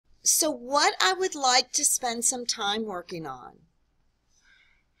So what I would like to spend some time working on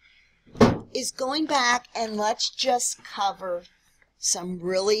is going back and let's just cover some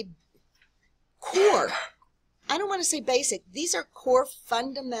really core, I don't want to say basic, these are core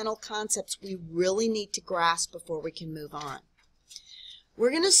fundamental concepts we really need to grasp before we can move on.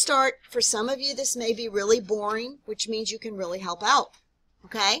 We're going to start, for some of you this may be really boring, which means you can really help out,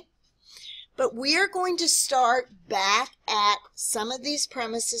 okay? But we are going to start back at some of these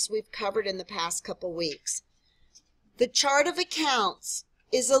premises we've covered in the past couple weeks. The chart of accounts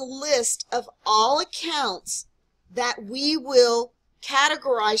is a list of all accounts that we will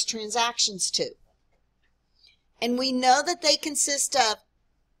categorize transactions to. And we know that they consist of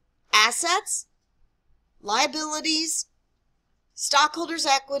assets, liabilities, stockholders'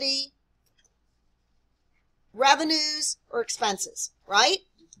 equity, revenues, or expenses, right?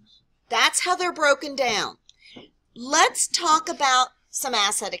 That's how they're broken down. Let's talk about some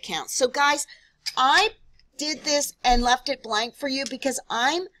asset accounts. So guys, I did this and left it blank for you because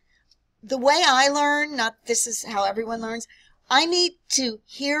the way I learn, not this is how everyone learns, I need to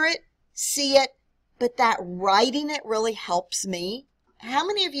hear it, see it, but that writing it really helps me. How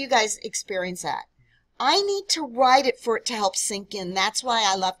many of you guys experience that? I need to write it for it to help sink in. That's why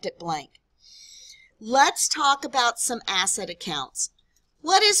I left it blank. Let's talk about some asset accounts.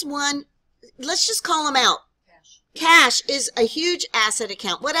 What is one? Let's just call them out. Cash is a huge asset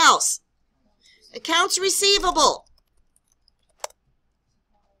account. What else? Accounts receivable.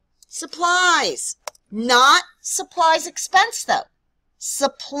 Supplies. Not supplies expense though.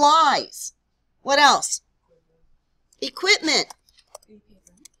 Supplies. What else? Equipment.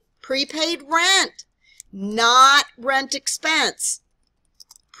 Prepaid rent. Not rent expense.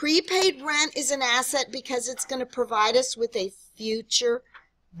 Prepaid rent is an asset because it's going to provide us with a future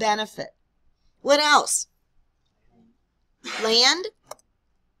benefit. What else? Land.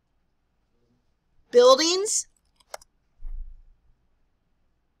 Buildings.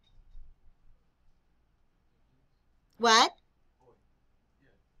 What?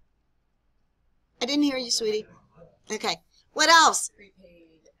 I didn't hear you, sweetie. Okay. What else?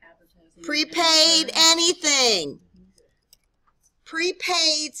 Prepaid advertising. Prepaid anything.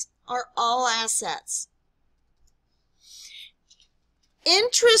 Prepaids are all assets.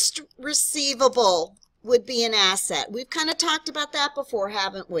 Interest receivable would be an asset. We've kind of talked about that before,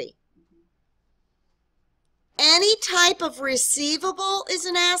 haven't we? Any type of receivable is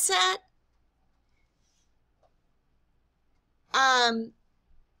an asset.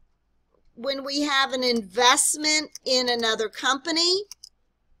 When we have an investment in another company,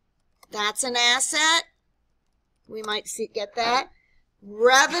 that's an asset. We might get that.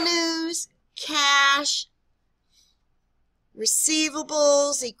 Revenues, cash,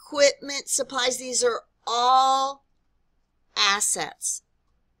 receivables, equipment, supplies, these are all assets.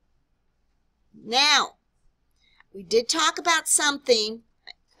 Now, we did talk about something,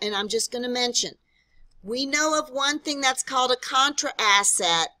 and I'm just going to mention. We know of one thing that's called a contra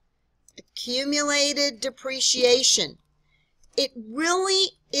asset, accumulated depreciation. It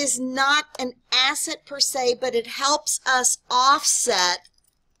really is not an asset per se, but it helps us offset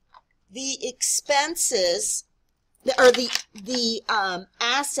the expenses or the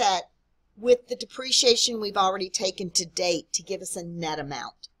asset with the depreciation we've already taken to date to give us a net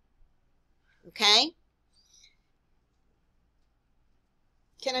amount. Okay?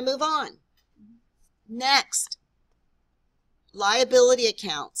 Can I move on? Next, liability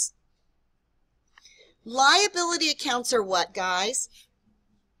accounts. Liability accounts are what, guys?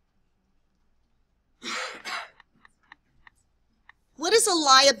 What is a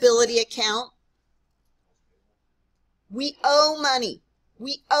liability account? We owe money.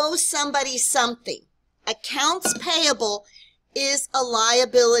 We owe somebody something. Accounts payable is a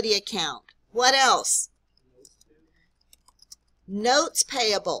liability account. What else? Notes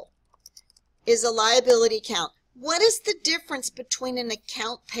payable is a liability account. What is the difference between an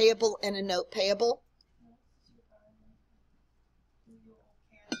account payable and a note payable?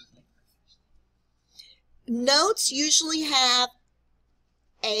 Notes usually have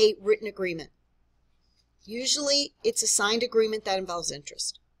a written agreement. Usually it's a signed agreement that involves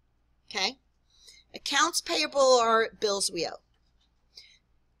interest. Okay? Accounts payable are bills we owe.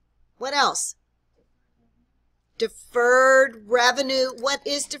 What else? Deferred revenue. What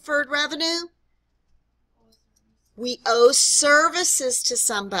is deferred revenue? We owe services to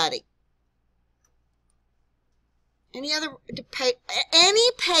somebody. Any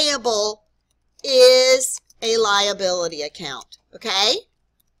payable is a liability account. Okay?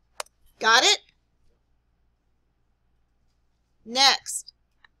 Got it? Next.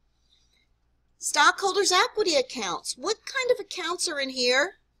 Stockholders' equity accounts. What kind of accounts are in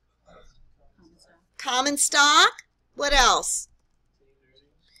here? Common stock. What else?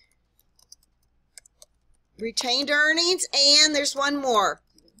 Retained earnings, and there's one more.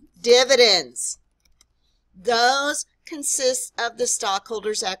 Dividends. Those consist of the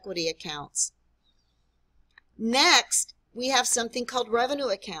stockholders' equity accounts. Next, we have something called revenue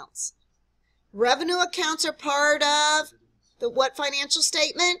accounts. Revenue accounts are part of the what financial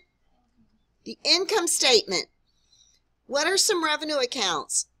statement? The income statement. What are some revenue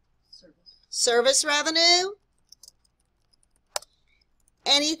accounts? Service revenue.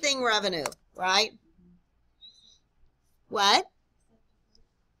 Anything revenue, right? What?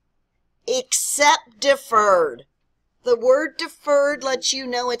 Except deferred. The word deferred lets you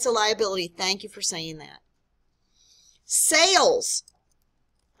know it's a liability. Thank you for saying that. Sales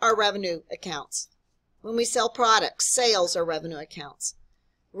are revenue accounts. When we sell products, sales are revenue accounts.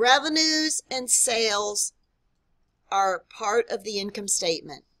 Revenues and sales are part of the income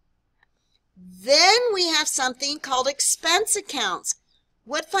statement. Then we have something called expense accounts.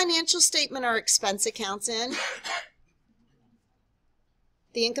 What financial statement are expense accounts in?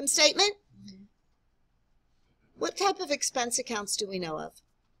 The income statement? What type of expense accounts do we know of?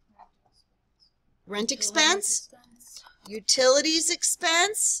 Rent expense? Utilities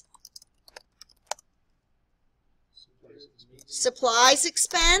expense? Supplies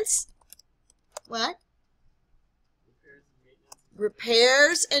expense? What?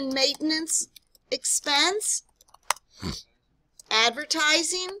 Repairs and maintenance expense?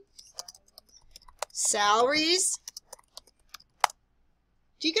 Advertising? Salaries?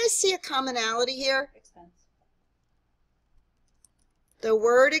 Do you guys see a commonality here? Expense. The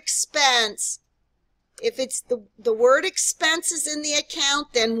word expense, if it's the word expense is in the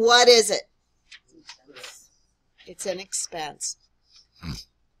account, then what is it? It's an expense.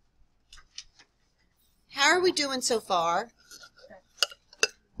 How are we doing so far?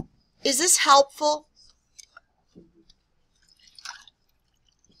 Is this helpful?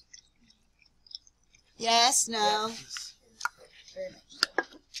 Yes, no? Very much so.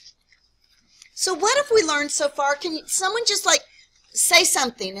 So what have we learned so far? Can someone just like say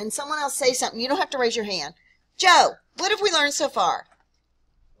something and someone else say something? You don't have to raise your hand. Joe, what have we learned so far?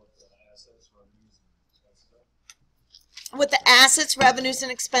 What the assets, revenues,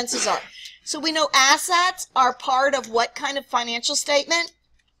 and expenses are. So we know assets are part of what kind of financial statement?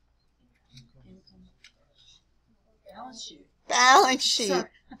 Balance sheet. Balance sheet. Sorry.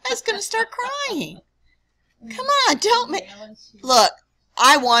 I was going to start crying. Come on, don't make... Balance sheet. Look,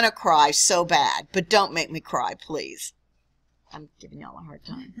 I want to cry so bad, but don't make me cry, please. I'm giving y'all a hard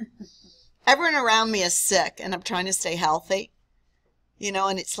time. Everyone around me is sick, and I'm trying to stay healthy. You know,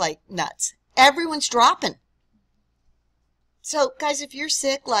 and it's like nuts. Everyone's dropping. So, guys, if you're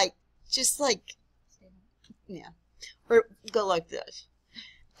sick, like, just like, yeah, or go like this.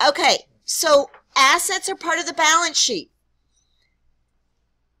 Okay, so assets are part of the balance sheet.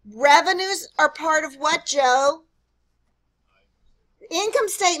 Revenues are part of what, Joe? Income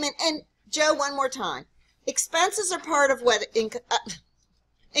statement. And Joe, one more time. Expenses are part of what?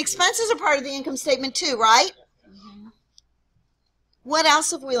 Expenses are part of the income statement too, right? Mm-hmm. What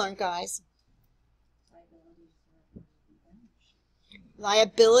else have we learned, guys?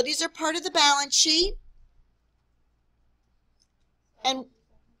 Liabilities are part of the balance sheet. And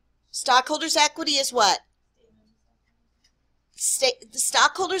stockholders' equity is what? The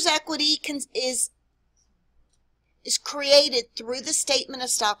stockholders' equity is created through the statement of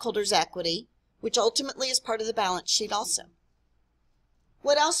stockholders' equity, which ultimately is part of the balance sheet also.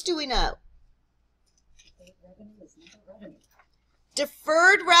 What else do we know? Revenue is not revenue.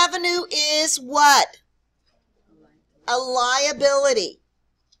 Deferred revenue is what? A liability.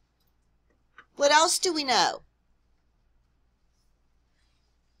 What else do we know?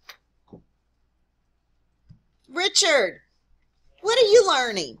 Richard, what are you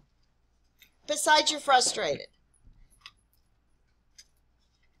learning besides you're frustrated?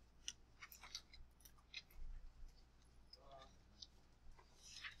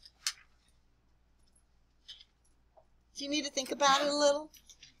 Do you need to think about it a little?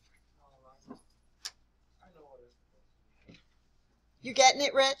 You're getting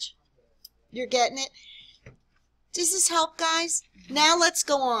it, Rich? You're getting it? Does this help, guys? Now let's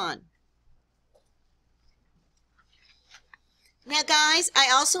go on. Now, guys, I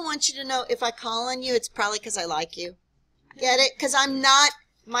also want you to know if I call on you, it's probably because I like you. Get it? Because I'm not,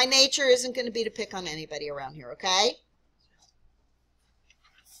 my nature isn't going to be to pick on anybody around here, okay?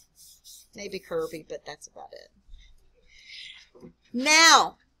 Maybe Kirby, but that's about it.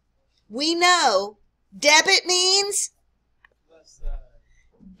 Now, we know debit means?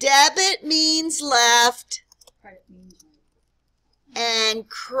 Debit means left, Credit means and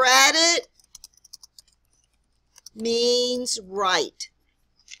credit means right.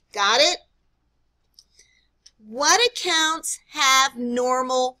 Got it? What accounts have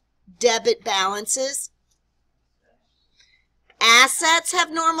normal debit balances? Assets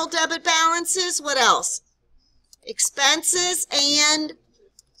have normal debit balances. What else? Expenses and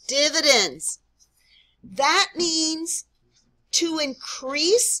dividends. That means to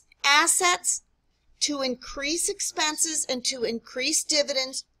increase assets, to increase expenses, and to increase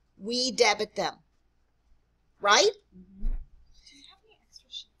dividends, we debit them. Right?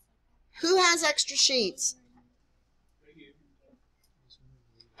 Who has extra sheets?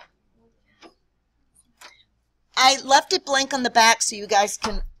 I left it blank on the back so you guys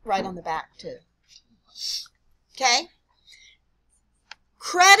can write on the back too. Okay?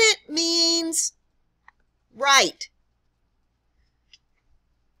 Credit means right.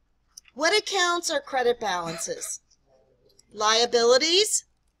 What accounts are credit balances? Liabilities?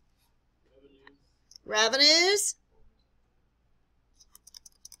 Revenues?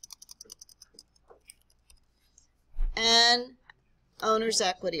 And owner's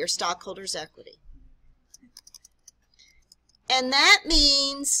equity or stockholder's equity. And that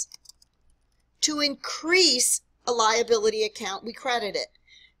means to increase a liability account, we credit it.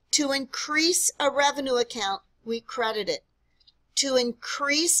 To increase a revenue account, we credit it. To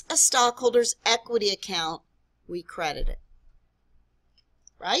increase a stockholder's equity account, we credit it.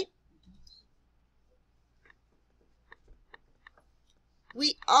 Right?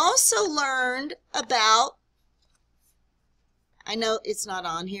 We also learned about, I know it's not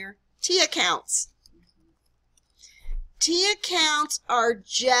on here, T accounts. T accounts are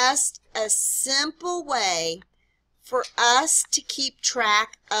just a simple way for us to keep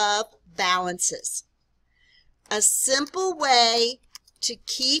track of balances. A simple way to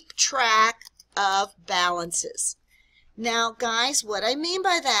keep track of balances. Now, guys, what I mean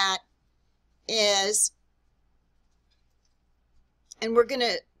by that is, and we're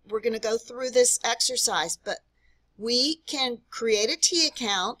gonna go through this exercise, but we can create a T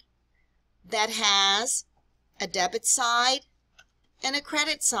account that has a debit side and a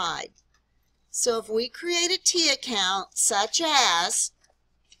credit side. So if we create a T account such as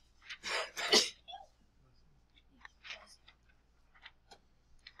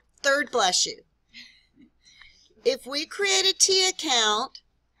third, bless you. If we create a T account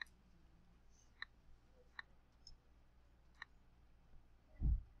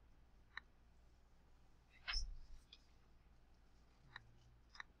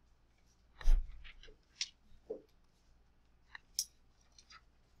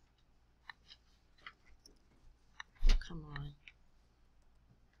come on.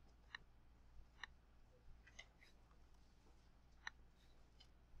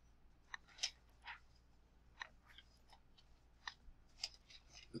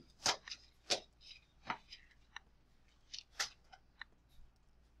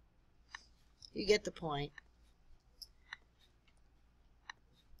 You get the point.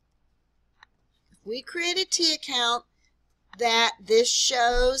 If we create a T account that this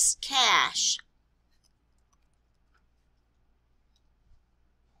shows cash,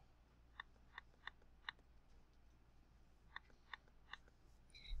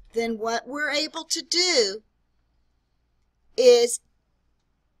 then what we're able to do is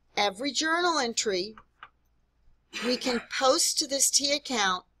every journal entry we can post to this T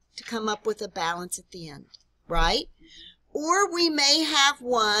account to come up with a balance at the end, right? Or we may have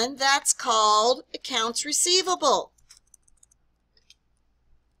one that's called accounts receivable.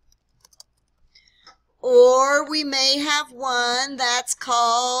 Or we may have one that's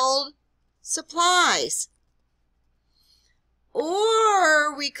called supplies.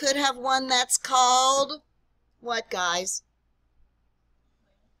 Or we could have one that's called, what, guys?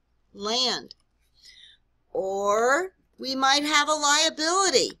 Land. Or we might have a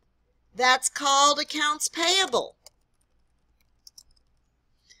liability that's called accounts payable.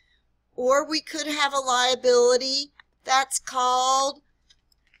 Or we could have a liability that's called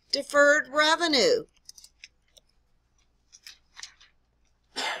deferred revenue.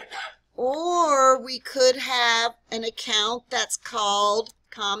 Or we could have an account that's called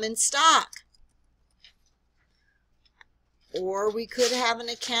common stock. Or we could have an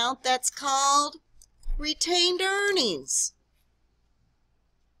account that's called retained earnings.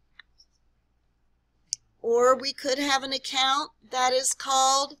 Or we could have an account that is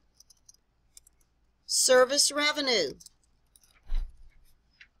called service revenue.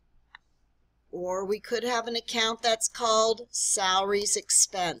 Or we could have an account that's called salaries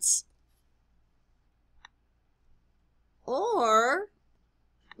expense. Or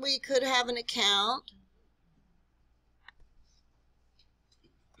we could have an account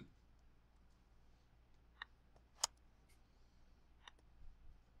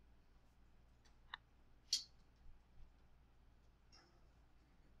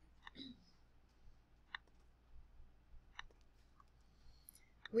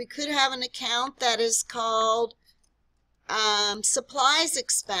We could have an account that is called supplies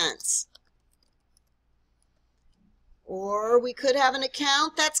expense. Or we could have an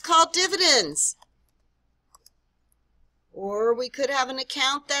account that's called dividends. Or we could have an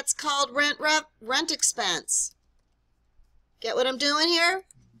account that's called rent expense. Get what I'm doing here?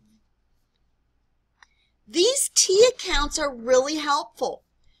 These T accounts are really helpful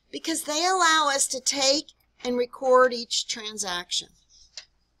because they allow us to take and record each transaction.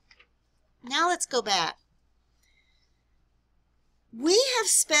 Now let's go back. We have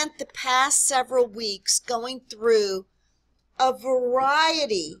spent the past several weeks going through a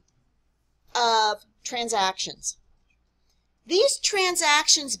variety of transactions. These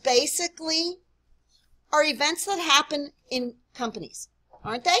transactions basically are events that happen in companies,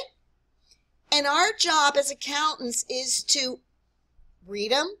 aren't they? And our job as accountants is to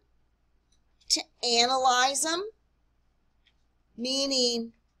read them, to analyze them,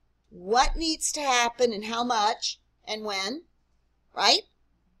 meaning what needs to happen and how much and when, right?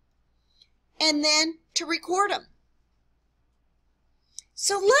 And then to record them.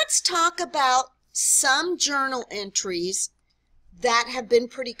 So let's talk about some journal entries that have been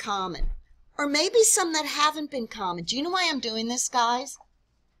pretty common, or maybe some that haven't been common. Do you know why I'm doing this, guys?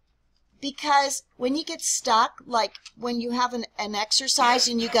 Because when you get stuck, like when you have an exercise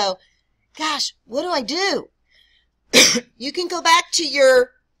and you go, gosh, what do I do? You can go back to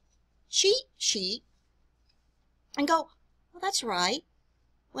your cheat sheet and go, well, that's right.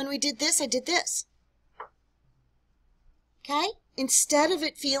 When we did this, I did this. Okay? Instead of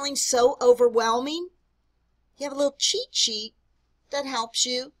it feeling so overwhelming, you have a little cheat sheet that helps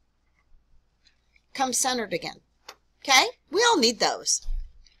you come centered again. Okay? We all need those.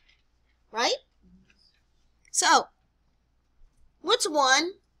 Right? So, what's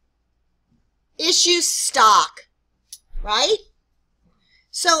one? Issue stock. Right?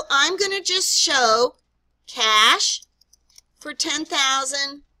 So, I'm going to just show cash for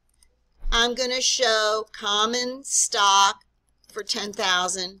 $10,000. I'm going to show common stock for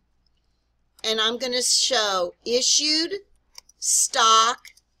 $10,000. And I'm going to show issued stock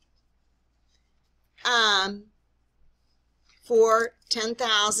for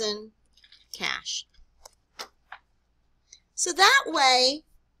 $10,000 cash. So that way,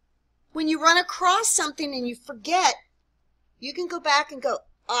 when you run across something and you forget, you can go back and go,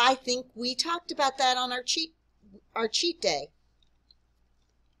 oh, I think we talked about that on our cheat day.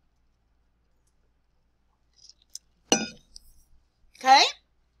 Okay?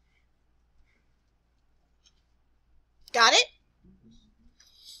 Got it?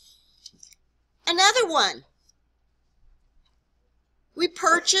 Another one. We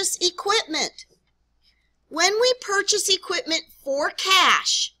purchase equipment. When we purchase equipment for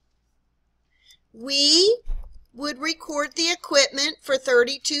cash, we would record the equipment for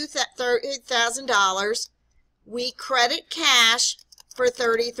 $30,000. We credit cash for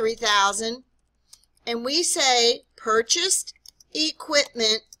 $33,000, and we say purchased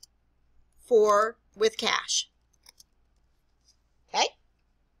equipment with cash. Okay?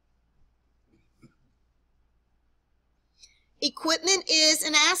 Equipment is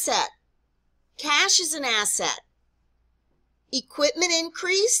an asset. Cash is an asset. Equipment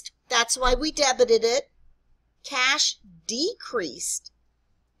increased, that's why we debited it. Cash decreased,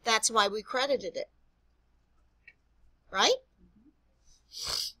 that's why we credited it. Right?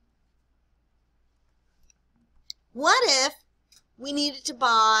 What if we needed to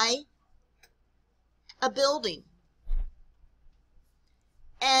buy a building?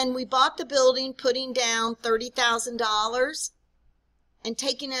 And we bought the building putting down $30,000 and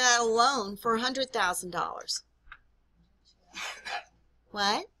taking it out of a loan for $100,000.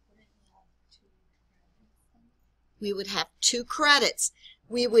 What? We would have two credits.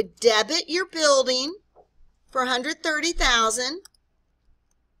 We would debit your building for $130,000.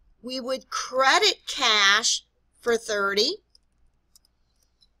 We would credit cash for $30,000.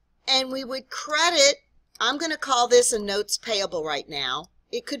 And we would credit, I'm going to call this a notes payable right now.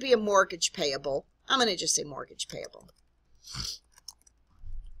 It could be a mortgage payable. I'm going to just say mortgage payable.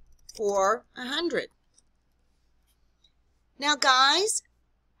 For $100,000. Now, guys,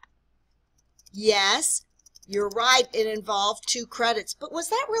 yes, you're right, it involved two credits, but was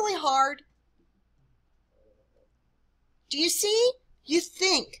that really hard? Do you see? You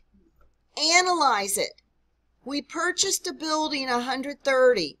think, analyze it. We purchased a building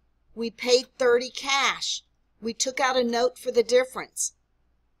 $130,000. We paid $30,000 cash. We took out a note for the difference.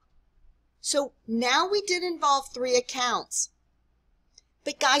 So now we did involve three accounts.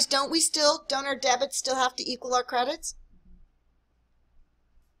 But guys, don't our debits still have to equal our credits?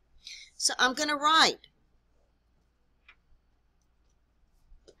 So I'm going to write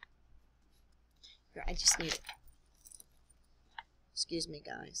Here, I just need it. Excuse me,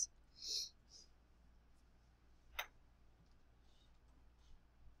 guys.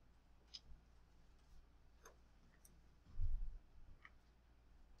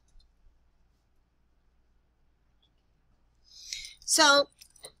 So,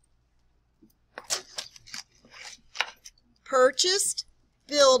 purchased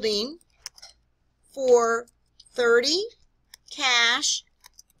building for $30 cash,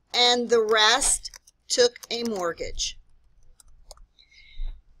 and the rest took a mortgage.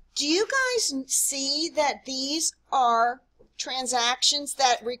 Do you guys see that these are transactions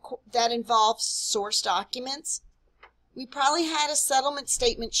that involve source documents? We probably had a settlement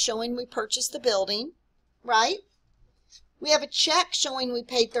statement showing we purchased the building, right? We have a check showing we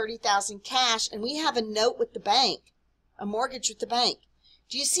paid $30,000 cash, and we have a note with the bank, a mortgage with the bank.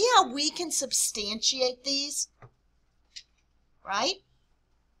 Do you see how we can substantiate these? Right?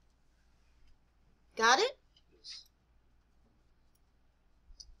 Got it?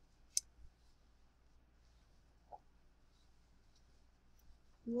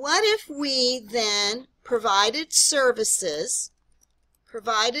 What if we then provided services,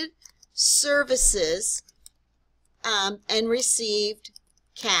 and received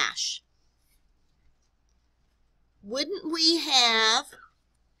cash? Wouldn't we have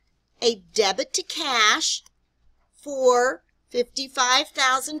a debit to cash for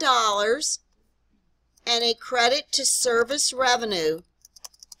 $55,000 and a credit to service revenue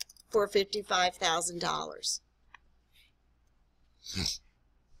for $55,000?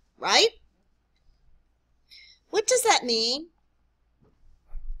 Right? What does that mean?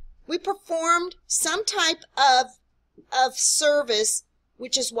 We performed some type of service,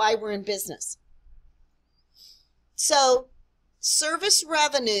 which is why we're in business. So, service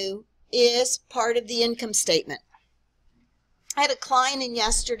revenue is part of the income statement. I had a client in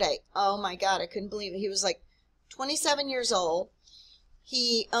yesterday. Oh my God, I couldn't believe it. He was like 27 years old.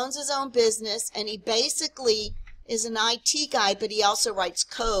 He owns his own business, and he basically is an IT guy, but he also writes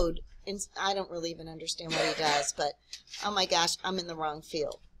code. And I don't really even understand what he does, but oh my gosh, I'm in the wrong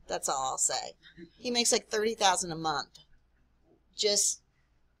field. That's all I'll say. He makes like $30,000 a month just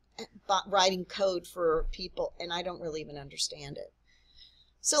writing code for people, and I don't really even understand it.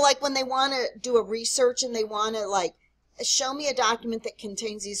 So like when they want to do a research and they want to like show me a document that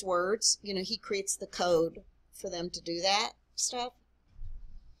contains these words, you know, he creates the code for them to do that stuff.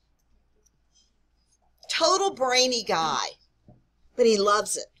 Total brainy guy, but he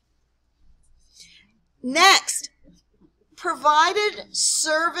loves it. Next, provided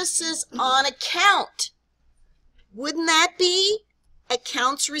services on account. Wouldn't that be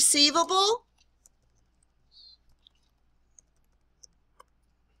accounts receivable?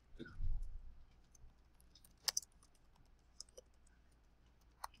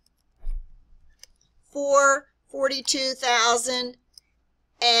 For $42,000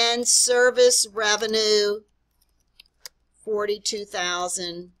 and service revenue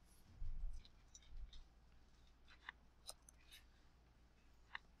 $42,000.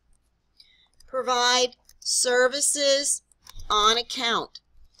 Provide services on account.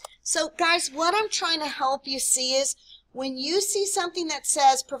 So guys, what I'm trying to help you see is when you see something that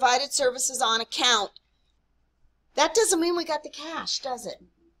says provided services on account, that doesn't mean we got the cash, does it?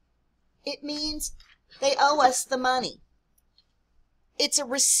 It means they owe us the money. It's a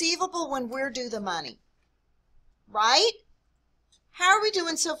receivable when we're due the money. Right? How are we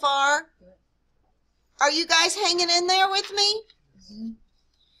doing so far? Are you guys hanging in there with me? Mm-hmm.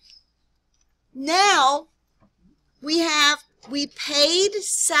 Now, we paid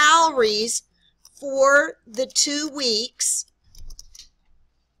salaries for the 2 weeks.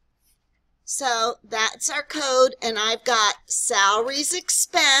 So that's our code, and I've got salaries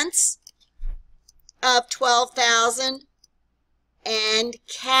expense of $12,000 and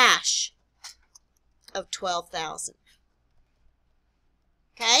cash of $12,000.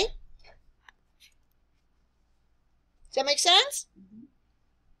 Okay? Does that make sense? Mm-hmm.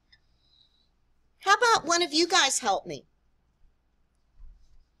 How about one of you guys help me?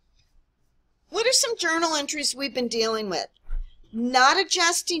 What are some journal entries we've been dealing with? Not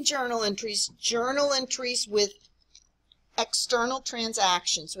adjusting journal entries with external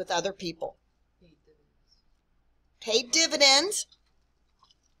transactions with other people. Paid dividends.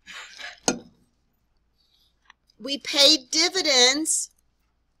 We paid dividends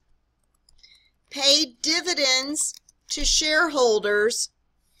to shareholders,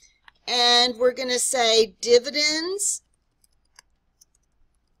 and we're going to say dividends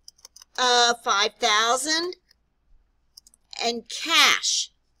of $5,000 and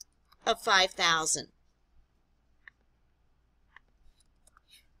cash of $5,000.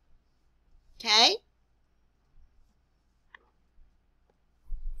 Okay?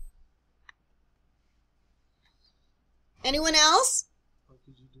 Anyone else? How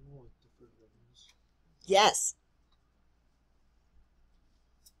could you do more with deferred revenues? Yes.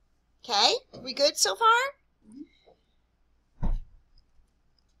 Okay, we good so far?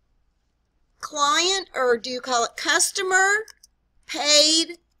 Client, or do you call it customer,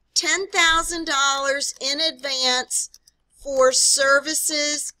 paid $10,000 in advance for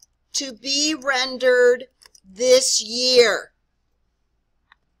services to be rendered this year.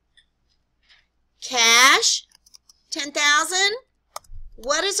 Cash, 10,000.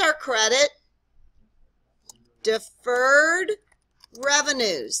 What is our credit? Deferred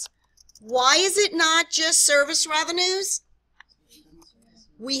revenues. Why is it not just service revenues?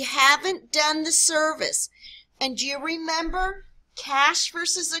 We haven't done the service. And do you remember cash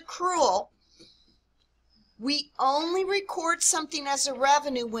versus accrual? We only record something as a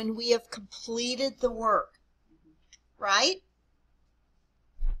revenue when we have completed the work, right?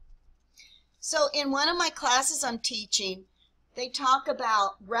 So in one of my classes I'm teaching, they talk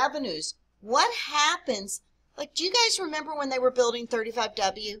about revenues. What happens, like, do you guys remember when they were building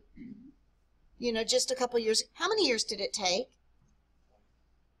 35W? You know, just a couple years. How many years did it take?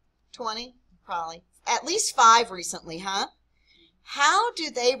 20? Probably. At least 5 recently, huh? How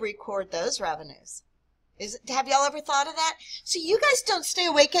do they record those revenues? Have y'all ever thought of that? So you guys don't stay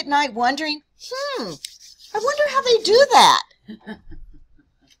awake at night wondering, I wonder how they do that.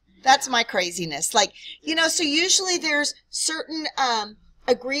 That's my craziness. Like, you know, so usually there's certain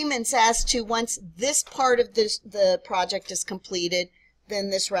agreements as to once this part of the project is completed, then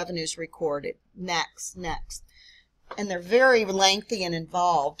this revenue is recorded. Next. And they're very lengthy and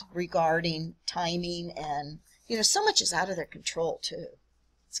involved regarding timing, and, you know, so much is out of their control, too.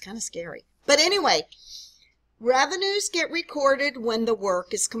 It's kind of scary. But anyway, revenues get recorded when the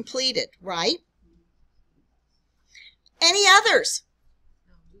work is completed, right? Any others?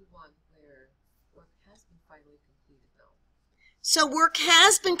 No, do one where work has been finally completed, though. So work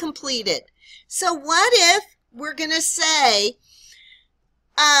has been completed. So what if we're going to say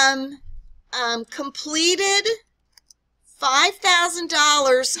completed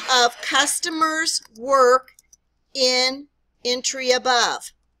 $5,000 of customers' work in entry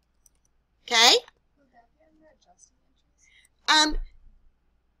above? Okay?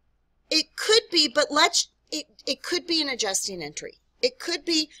 It could be, but it could be an adjusting entry. It could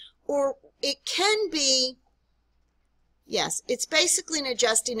be, or it can be, yes, it's basically an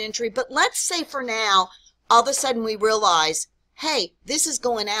adjusting entry, but let's say for now, all of a sudden we realize, hey, this is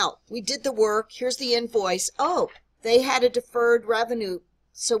going out. We did the work. Here's the invoice. Oh, they had a deferred revenue,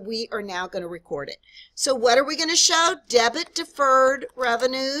 so we are now going to record it. So what are we going to show? Debit deferred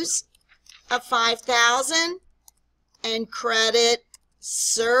revenues of $5,000 and credit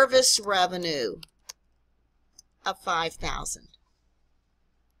service revenue of $5,000.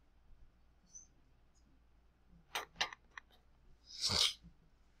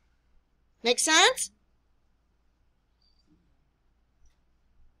 Make sense?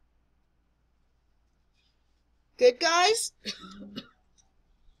 Good, guys?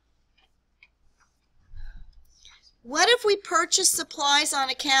 What if we purchase supplies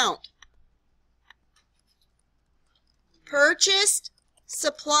on account? Purchased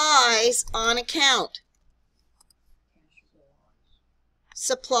supplies on account.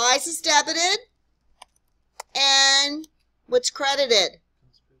 Supplies is debited, and what's credited?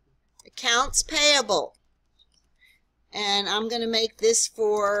 Accounts payable. And I'm going to make this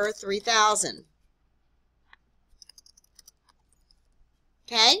for $3,000.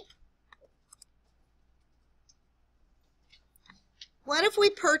 Okay? What if we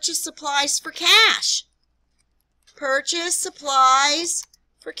purchase supplies for cash? Purchase supplies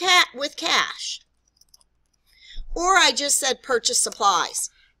for with cash. Or I just said purchase supplies.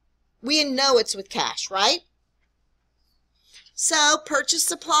 We know it's with cash, right? So purchase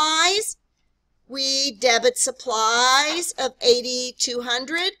supplies, we debit supplies of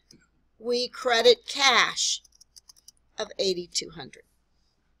 $8,200. We credit cash of $8,200.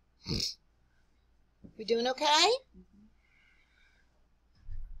 We doing okay?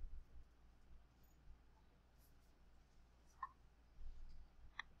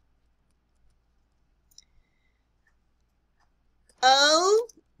 Owe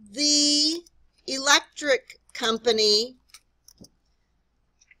the electric company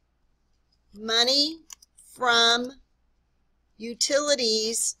money from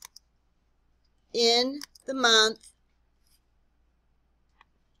utilities in the month.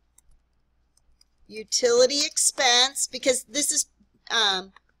 Utility expense, because this is,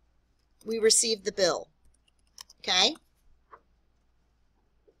 we received the bill. Okay?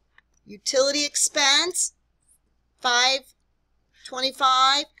 Utility expense,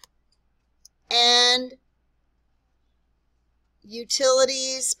 $525, and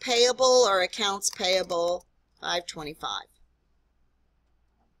utilities payable or accounts payable, $525.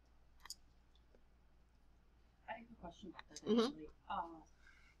 I have a question about that Mhm. actually.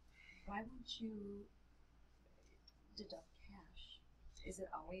 Why won't you deduct cash? Is it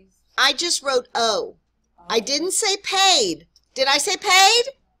always? I just wrote O. I didn't say paid. Did I say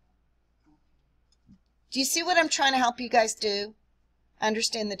paid? Do you see what I'm trying to help you guys do?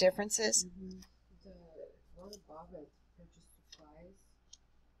 Understand the differences? Mm-hmm. The one above it, purchase supplies.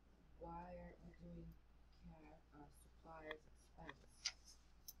 Why aren't we doing supplies expense?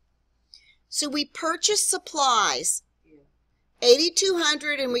 So we purchase supplies, Yeah.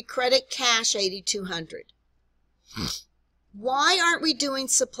 8,200, and we credit cash 8,200. Why aren't we doing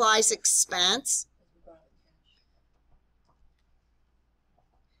supplies expense? Because we brought in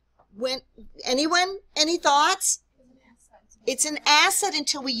cash. When anyone, any thoughts? It's an asset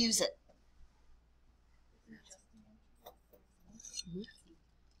until we use it.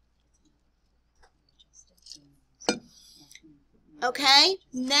 Okay,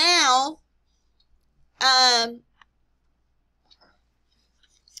 now,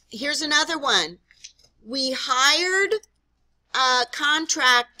 here's another one. We hired a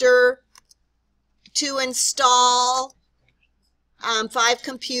contractor to install 5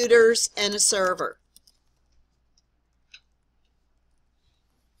 computers and a server.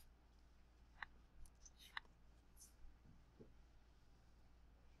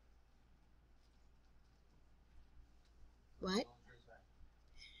 What?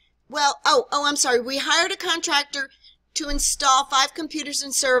 Well, I'm sorry. We hired a contractor to install 5 computers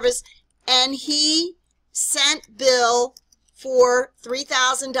and service, and he sent bill for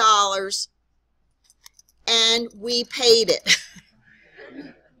 $3,000, and we paid it.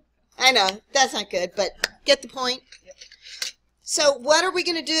 I know, that's not good, but get the point? So what are we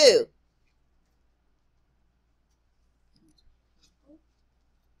going to do?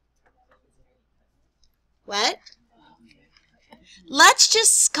 What? Let's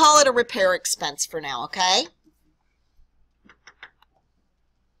just call it a repair expense for now, okay?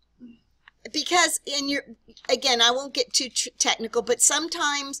 Because again, I won't get too technical, but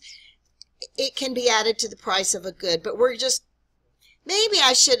sometimes it can be added to the price of a good, but maybe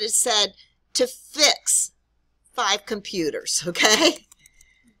I should have said to fix 5 computers, okay?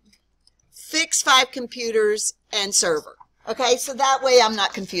 Fix 5 computers and server. Okay, so that way I'm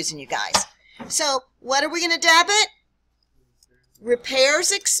not confusing you guys. So what are we going to debit?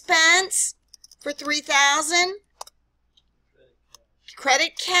 Repairs expense for $3,000.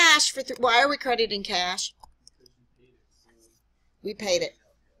 Credit cash for why are we crediting cash? We paid it.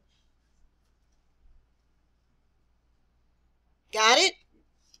 Got it?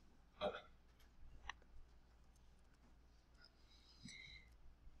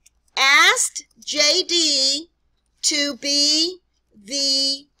 Asked JD to be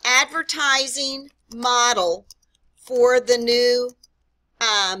the advertising model for the new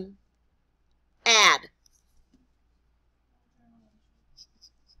ad.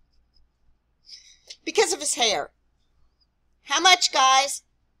 Because of his hair. How much, guys?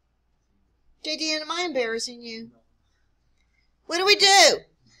 JD, am I embarrassing you? What do we do?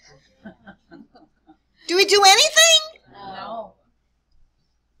 Do we do anything? No.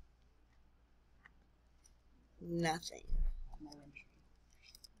 Nothing.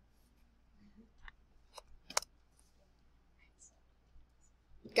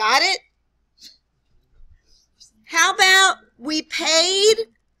 Got it? How about we paid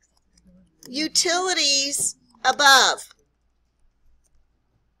utilities above?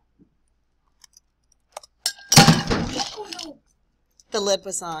 The lid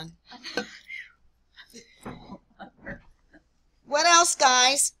was on. What else,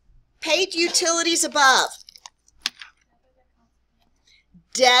 guys? Paid utilities above.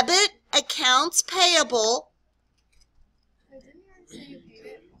 Debit accounts payable.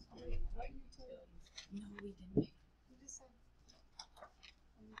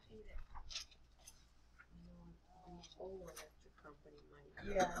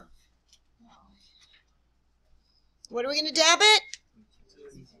 Yeah. What are we going to debit?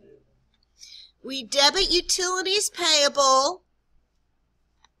 We debit utilities payable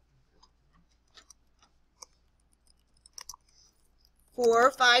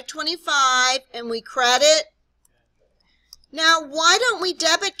for $525, and we credit. Now, why don't we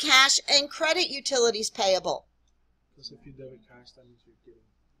debit cash and credit utilities payable? Because if you debit cash, that means you're getting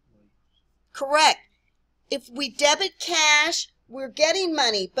money. Correct. If we debit cash, we're getting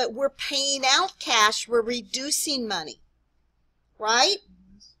money, but we're paying out cash, we're reducing money. Right?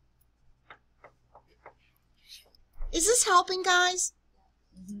 Is this helping, guys?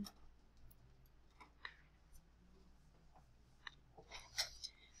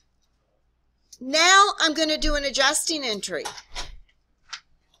 Now I'm going to do an adjusting entry.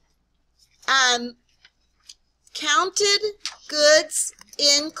 Counted goods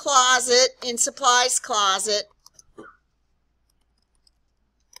in closet, in supplies closet,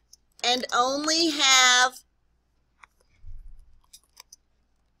 and only have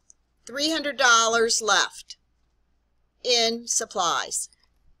 $300 left in supplies.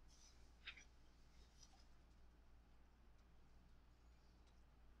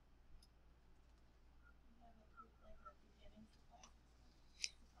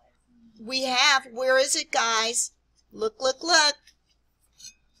 We have, where is it, guys? Look, look, look.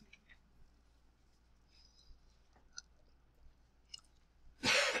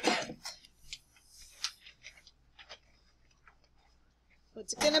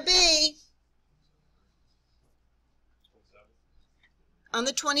 What's it going to be? On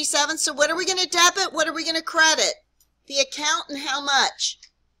the 27th. So what are we going to debit? What are we going to credit? The account and how much?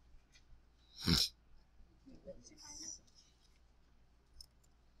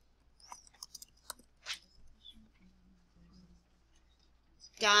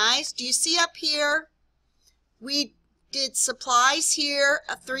 Guys, do you see up here? We did supplies here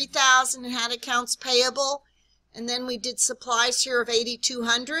of $3,000 and had accounts payable, and then we did supplies here of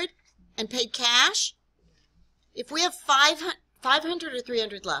 $8,200 and paid cash. If we have 500 or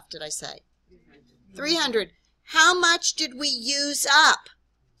 300 left, did I say? 300. How much did we use up?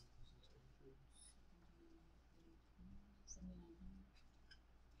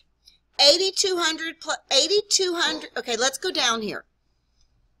 $8,200 plus $8,200. Okay, let's go down here.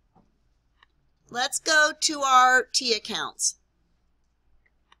 Let's go to our T accounts.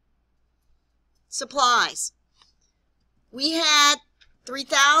 Supplies. We had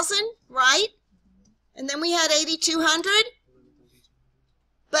 3,000, right? And then we had 8,200.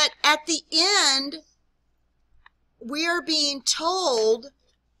 But at the end, we are being told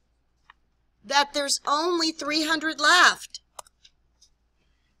that there's only 300 left.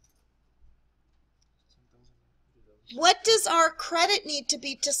 What does our credit need to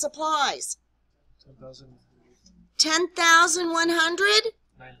be to supplies? 10,100?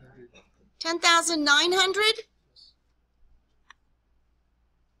 10,900?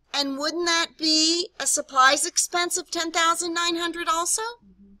 And wouldn't that be a supplies expense of 10,900 also?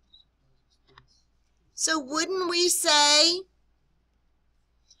 So wouldn't we say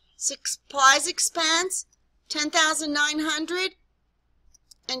supplies expense 10,900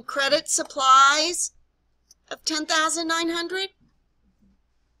 and credit supplies of 10,900?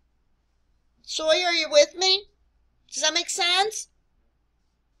 Sawyer, are you with me? Does that make sense?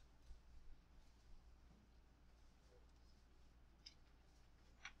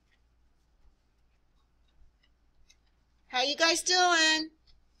 How you guys doing?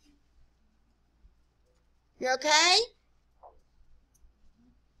 You okay?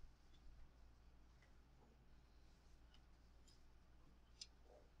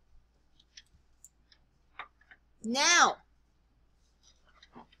 Now,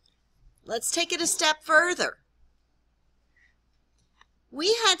 let's take it a step further.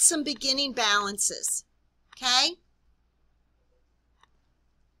 We had some beginning balances, okay?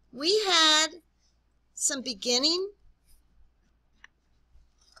 We had some beginning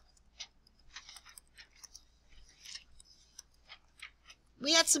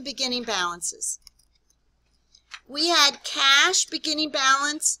balances. We had cash beginning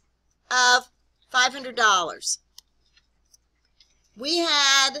balance of $500. We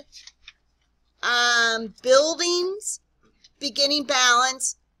had buildings beginning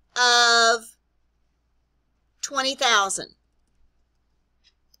balance of $20,000.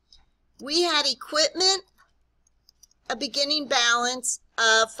 We had equipment a beginning balance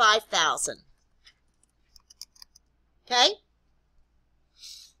of $5,000. Okay?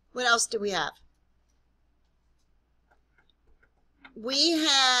 What else do we have? We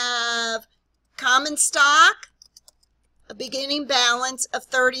have common stock, a beginning balance of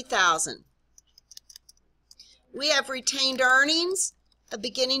 $30,000. We have retained earnings, a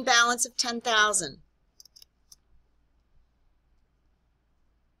beginning balance of $10,000.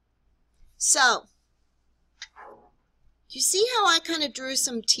 So, do you see how I kind of drew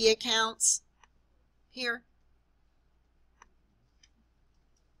some T accounts here?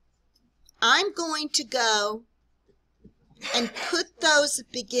 I'm going to go and put those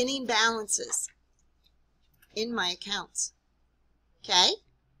beginning balances in my accounts. Okay?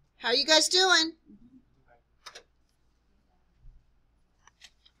 How are you guys doing?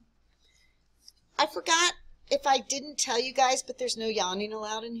 I forgot if I didn't tell you guys, but there's no yawning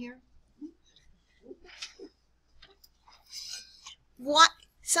allowed in here. What?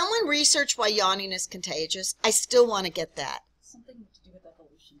 Someone research why yawning is contagious. I still want to get that. Something to do with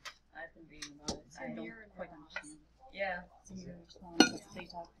evolution. I've been reading about it. I don't quite understand. Yeah, it's in your response. That's what they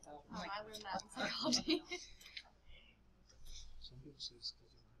talked about. I'm like, I learned that in psychology. Some people say it's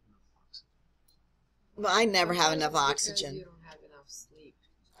because you don't have enough oxygen. Well, I never have Sometimes enough it's because oxygen. You don't have enough sleep.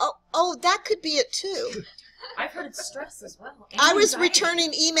 Oh, that could be it too. I've heard it's stress as well. I was Anxiety.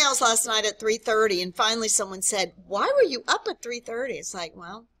 returning emails last night at 3:30, and finally someone said, "Why were you up at 3:30?" It's like,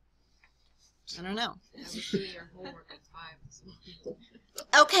 well, I don't know. I was doing your homework at 5 this morning.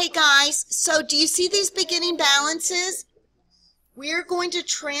 Okay, guys, so do you see these beginning balances? We're going to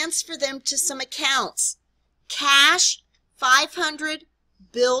transfer them to some accounts. Cash, 500,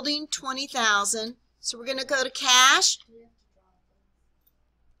 building, 20,000. So we're going to go to cash.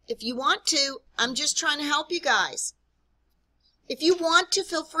 If you want to, I'm just trying to help you guys. If you want to,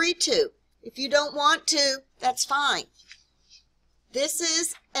 feel free to. If you don't want to, that's fine. This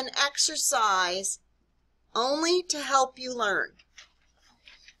is an exercise only to help you learn.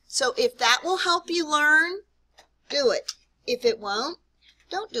 So if that will help you learn, do it. If it won't,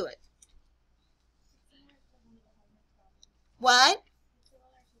 don't do it. What?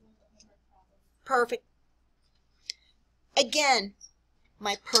 Perfect. Again,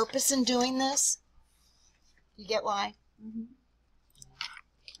 my purpose in doing this, you get why?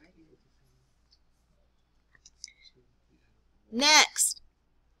 Next,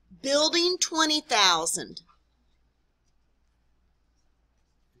 building 20,000.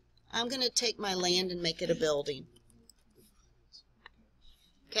 I'm going to take my land and make it a building.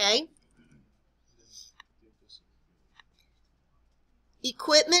 Okay?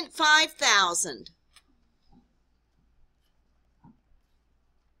 Equipment 5,000.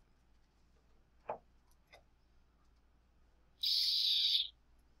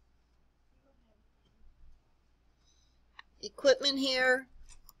 Equipment here,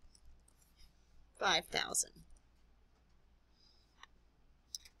 5,000.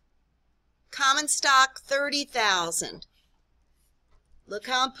 Common stock, 30,000. Look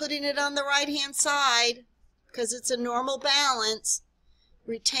how I'm putting it on the right-hand side because it's a normal balance.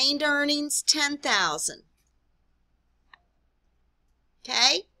 Retained earnings, 10,000.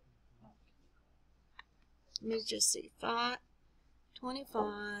 Okay? Let me just see. 25,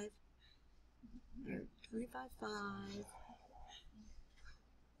 25.5.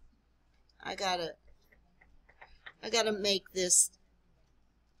 I gotta make this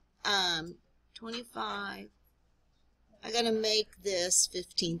 25. I gotta make this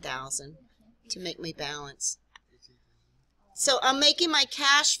 15,000 to make my balance. So I'm making my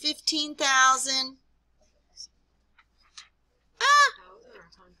cash 15,000. Ah! 1,000 or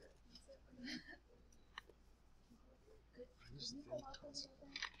 100?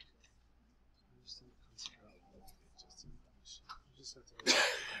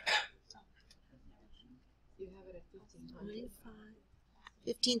 You have it at 1,500.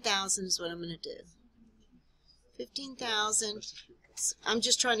 15,000 is what I'm going to do. 15,000. I'm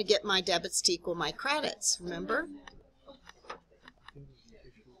just trying to get my debits to equal my credits, remember?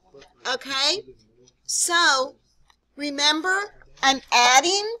 Okay, so remember, I'm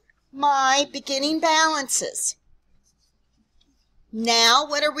adding my beginning balances. Now,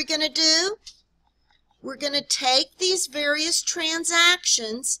 what are we going to do? We're going to take these various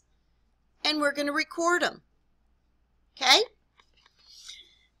transactions and we're going to record them. Okay?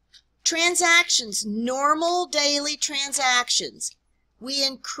 Transactions, normal daily transactions. We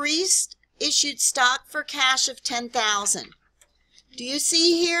increased issued stock for cash of 10,000. Do you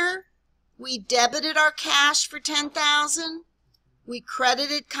see here? We debited our cash for 10,000. We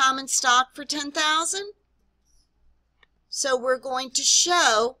credited common stock for 10,000. So we're going to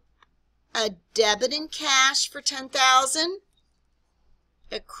show a debit in cash for 10,000,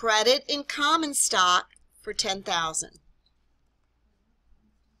 a credit in common stock for 10,000.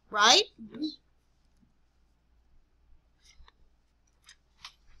 Right?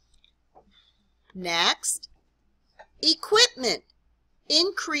 Next, equipment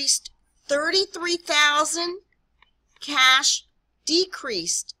increased 33,000, cash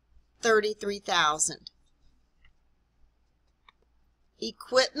decreased 33,000.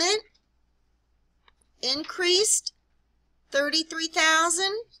 Equipment increased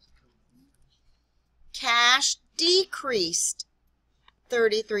 33,000, cash decreased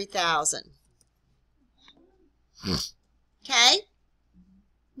 33,000. Okay?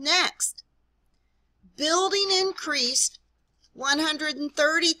 Next, building increased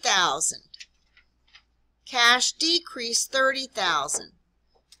 130,000. Cash decreased 30,000.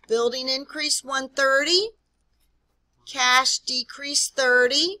 Building increased 130. Cash decreased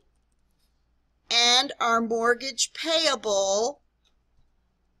 30. And our mortgage payable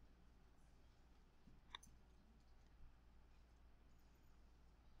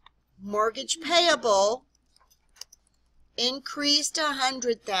mortgage payable increased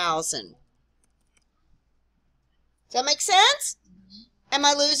 100,000. Does that make sense? Am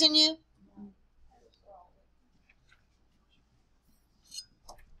I losing you?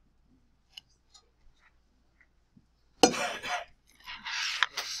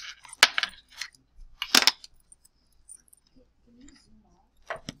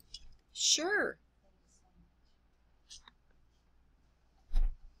 Sure.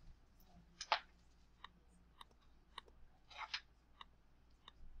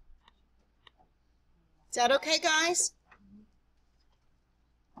 Is that okay, guys?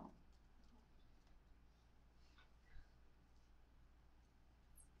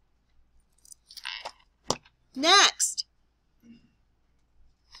 Next,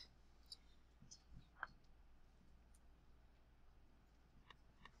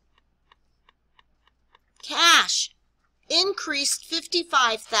 cash increased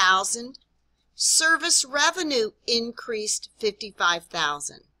 55,000. Service revenue increased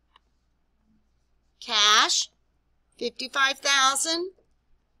 55,000. Cash, 55,000.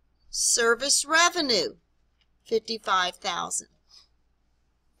 Service revenue, 55,000.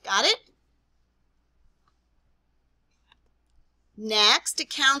 Got it? Next,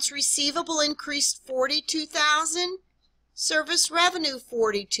 accounts receivable increased 42,000. Service revenue,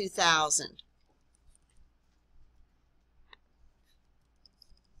 42,000.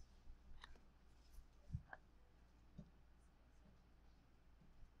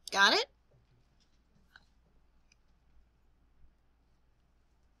 Got it?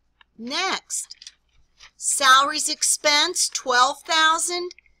 Next, salaries expense 12,000,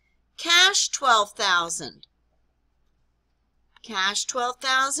 cash 12,000. Cash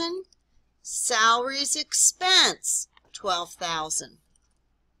 12,000, salaries expense 12,000.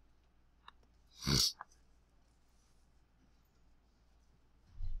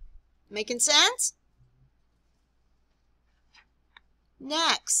 Making sense?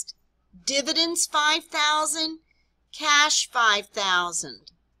 Next, dividends 5,000, cash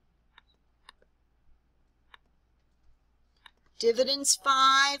 5,000. Dividends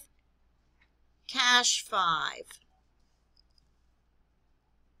 5, cash 5.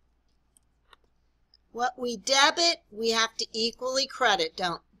 What we debit, we have to equally credit,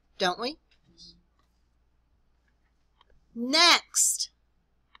 don't we? Next,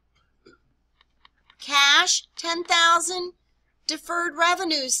 cash 10,000, deferred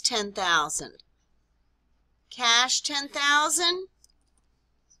revenues 10,000. Cash 10,000,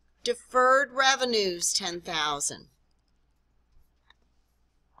 deferred revenues 10,000.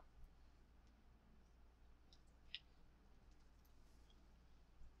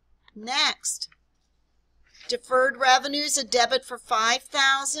 Next, deferred revenues a debit for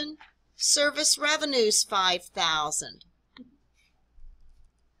 5,000, service revenues 5,000.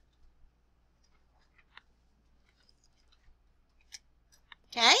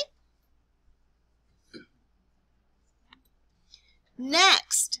 Okay?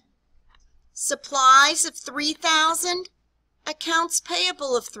 Next, supplies of 3,000, accounts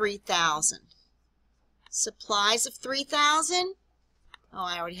payable of 3,000. Supplies of 3,000. Oh,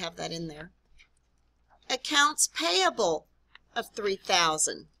 I already have that in there. Accounts payable of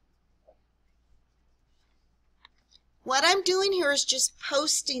 3,000. What I'm doing here is just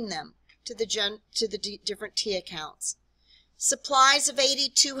posting them to the different T accounts. Supplies of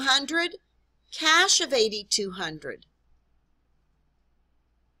 8,200, cash of 8,200.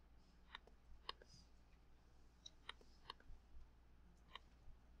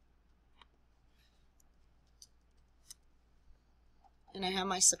 And I have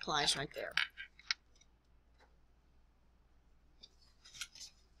my supplies right there.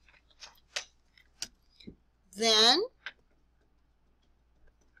 Then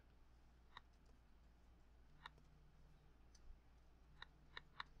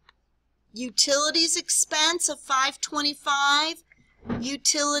utilities expense of 525,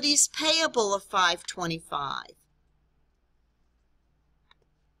 utilities payable of 525.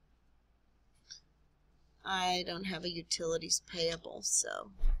 I don't have a utilities payable,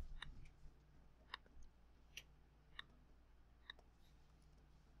 so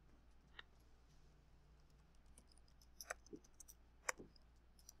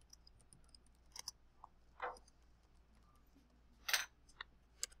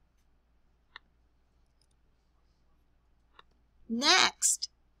next,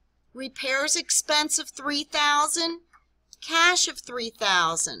 repairs expense of 3,000, cash of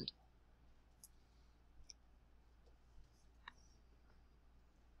 3,000.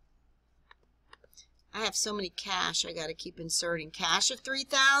 I have so many cash, I got to keep inserting. Cash of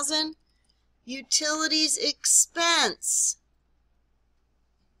 3,000, utilities expense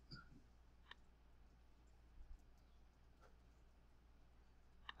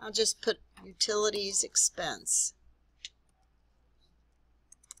I'll just put utilities expense.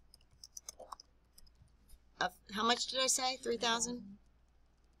 How much did I say? 3,000?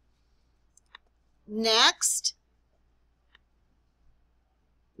 Next,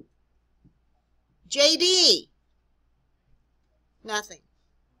 JD. Nothing.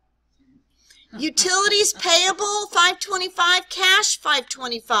 Utilities payable 525, cash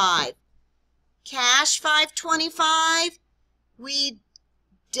 525. Cash 525. We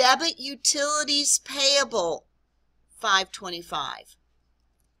debit utilities payable 525.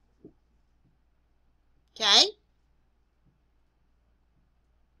 Okay?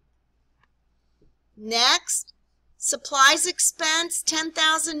 Next, supplies expense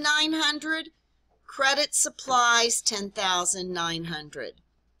 10,900, credit supplies 10,900.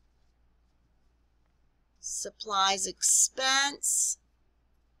 Supplies expense,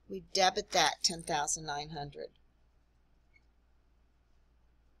 we debit that 10,900.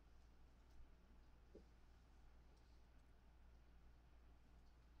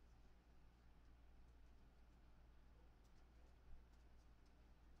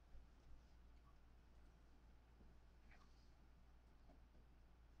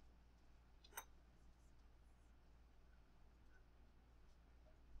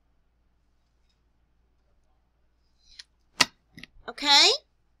 Okay?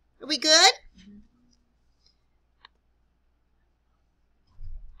 Are we good?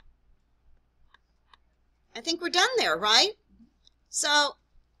 I think we're done there, right? So,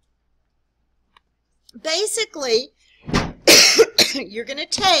 basically, you're going to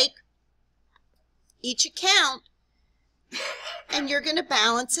take each account and you're going to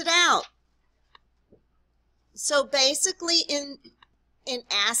balance it out. So, basically, in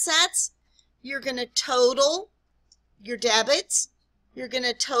assets, you're going to total your debits, you're going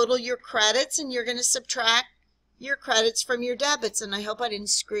to total your credits, and you're going to subtract your credits from your debits. And I hope I didn't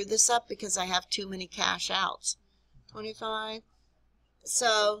screw this up because I have too many cash outs. 25.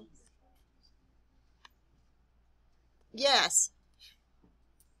 So, yes.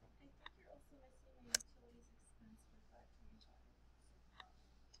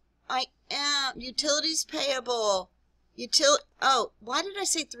 I am. Utilities payable. Oh, why did I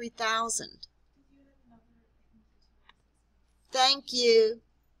say 3,000? Thank you.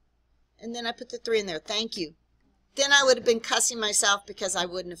 And then I put the 3 in there. Thank you. Then I would have been cussing myself because I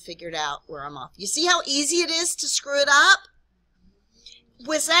wouldn't have figured out where I'm off. You see how easy it is to screw it up?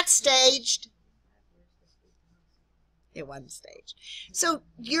 Was that staged? It wasn't staged. So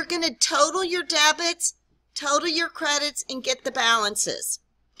you're going to total your debits, total your credits, and get the balances.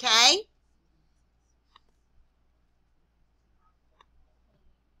 Okay?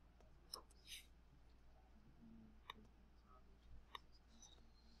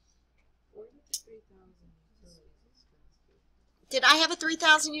 Did I have a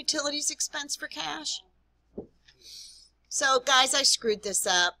 3,000 utilities expense for cash? So, guys, I screwed this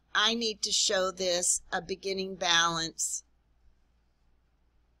up. I need to show this a beginning balance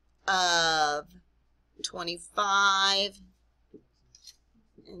of 25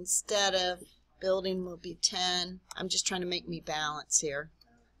 instead of building will be 10. I'm just trying to make me balance here.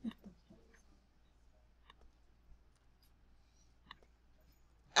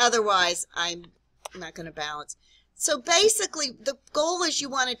 Otherwise, I'm not going to balance. So basically, the goal is you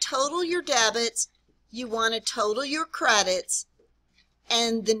want to total your debits, you want to total your credits,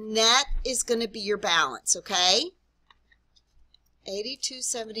 and the net is going to be your balance, okay?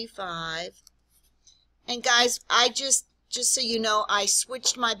 8275. And guys, I just so you know, I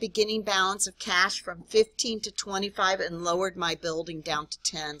switched my beginning balance of cash from 15 to 25 and lowered my building down to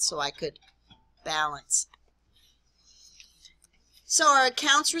 10 so I could balance. So our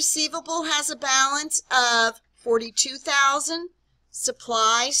accounts receivable has a balance of 42,000,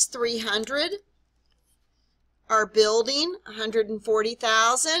 supplies 300, our building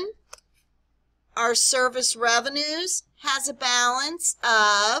 140,000, our service revenues has a balance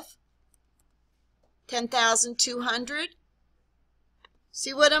of 10,200.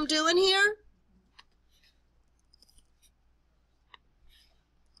 See what I'm doing here?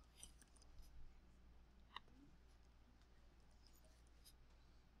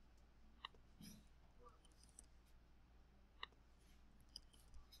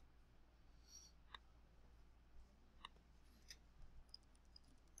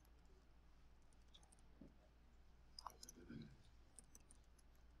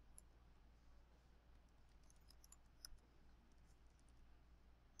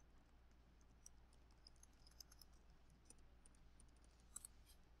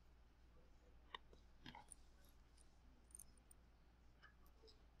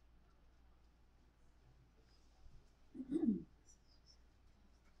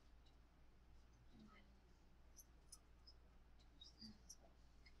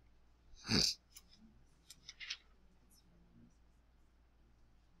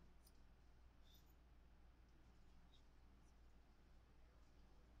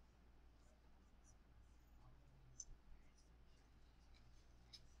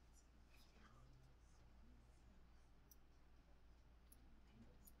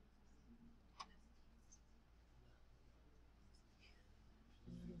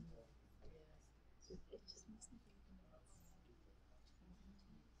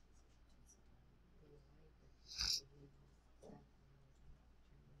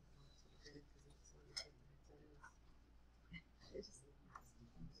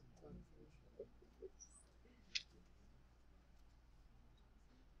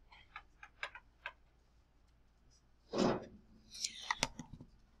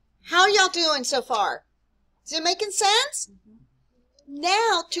 How y'all doing so far? Is it making sense?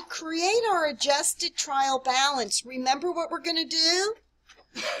 Now, to create our adjusted trial balance, remember what we're going to do?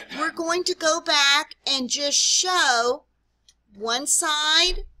 We're going to go back and just show one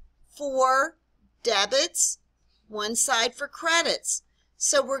side for debits, one side for credits.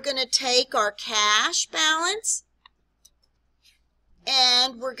 So we're going to take our cash balance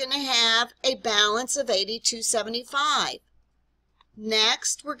and we're going to have a balance of $82.75.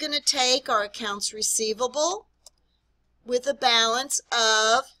 Next, we're going to take our accounts receivable with a balance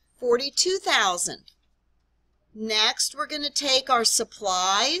of $42,000. Next, we're going to take our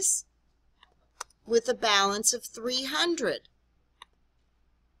supplies with a balance of $300.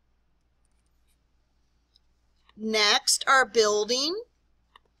 Next, our building.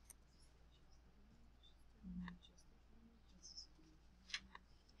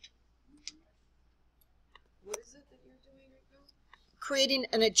 What is it that you're doing right now? Creating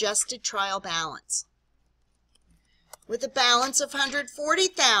an adjusted trial balance with a balance of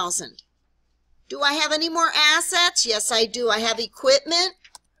 $140,000. Do I have any more assets? Yes, I do. I have equipment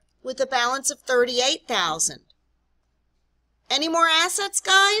with a balance of $38,000. Any more assets,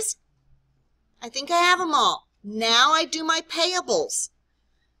 guys? I think I have them all. Now I do my payables.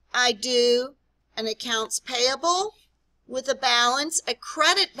 I do an accounts payable with a balance, a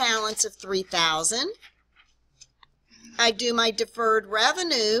credit balance of $3,000. I do my deferred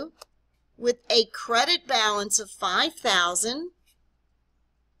revenue with a credit balance of $5,000.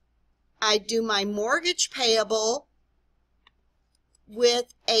 I do my mortgage payable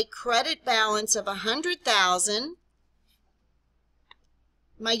with a credit balance of $100,000.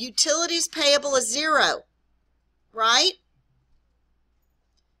 My utilities payable is $0, right?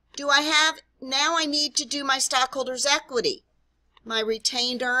 Do I have, now I need to do my stockholders' equity. My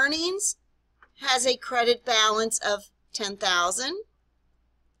retained earnings has a credit balance of $10,000.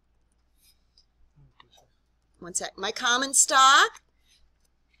 One sec. My common stock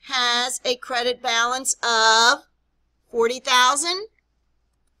has a credit balance of $40,000.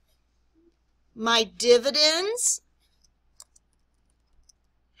 My dividends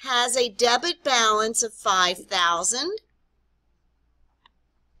has a debit balance of $5,000.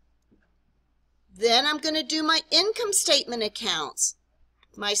 Then I'm going to do my income statement accounts.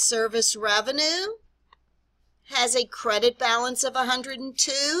 My service revenue has a credit balance of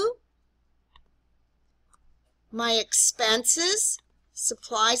 $102. My expenses,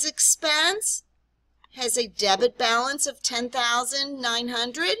 supplies expense, has a debit balance of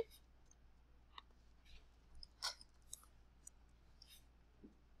 $10,900.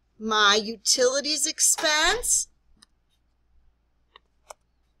 My utilities expense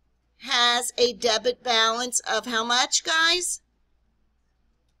has a debit balance of how much, guys?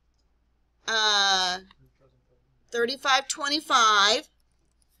 $35.25.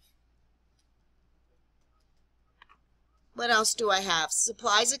 What else do I have?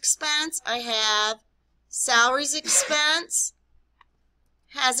 Supplies expense. I have salaries expense.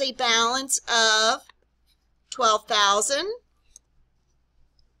 Has a balance of $12,000.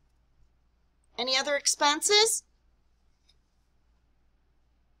 Any other expenses?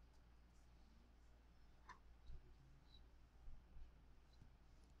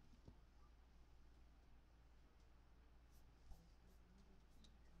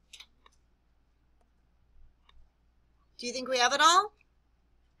 Do you think we have it all?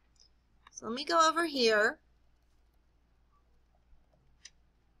 So let me go over here.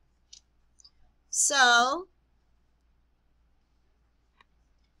 So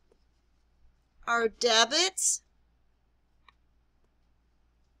our debits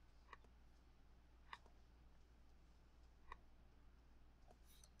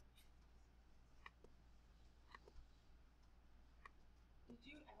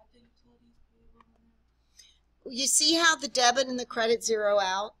you see how the debit and the credit zero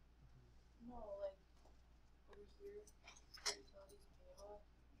out? No, like over here, for utilities payable,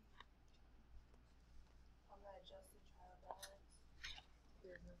 on the adjusted trial balance.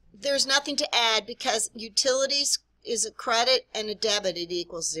 There's nothing to add because utilities is a credit and a debit. It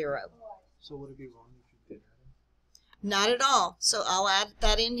equals zero. So would it be wrong if you did add them? Not at all. So I'll add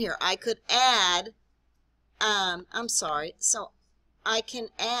that in here. I could add, I'm sorry. So I can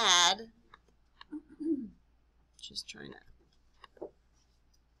add, just trying to,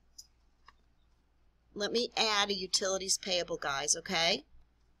 let me add a utilities payable, guys, okay?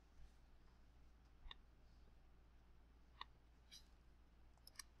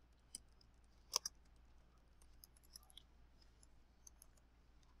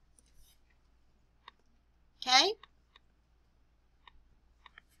 Okay?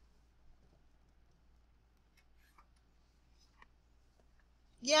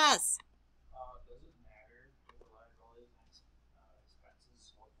 Yes. Does it matter if the liabilities and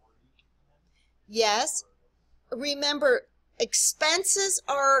expenses what order you keep them in? Yes. Remember, expenses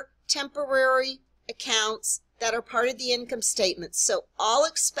are temporary accounts that are part of the income statement. So all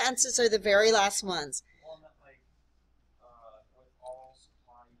expenses are the very last ones. Well, not like with all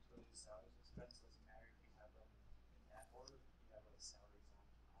supply, utilities, salaries, expenses, doesn't matter if you have them in that order. If you have like salaries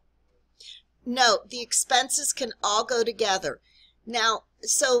on No, the expenses can all go together. Now,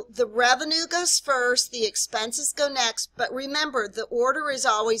 so the revenue goes first, the expenses go next, but remember, the order is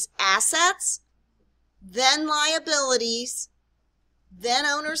always assets, then liabilities, then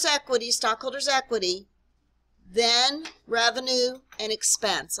owner's equity, stockholders' equity, then revenue and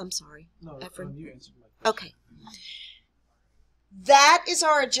expense. I'm sorry. No, Efren. you answered my question. Okay. That is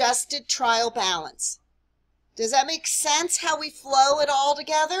our adjusted trial balance. Does that make sense how we flow it all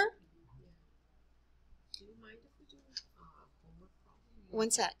together? Do you mind if we do homework problem?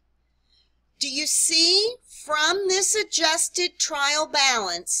 One sec. Do you see from this adjusted trial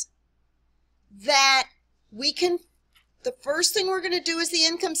balance that we can, the first thing we're going to do is the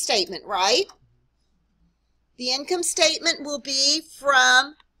income statement, right? The income statement will be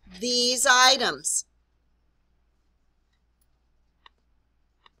from these items.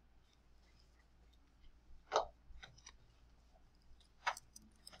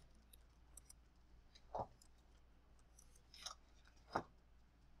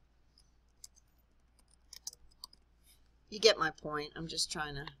 You get my point. I'm just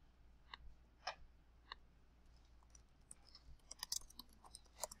trying to.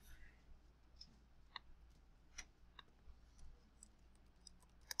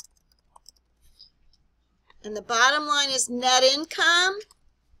 And the bottom line is net income.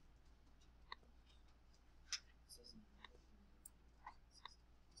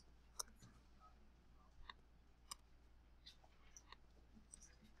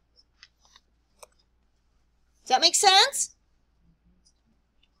 Does that make sense?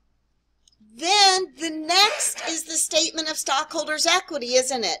 Then the next is the statement of stockholders' equity,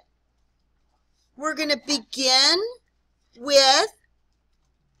 isn't it? We're going to begin with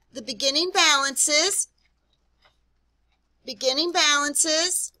the beginning balances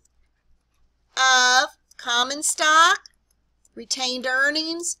of common stock, retained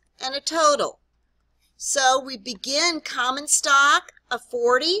earnings, and a total. So we begin common stock of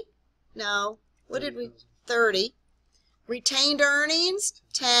 40. No, what did we? 30. Retained earnings,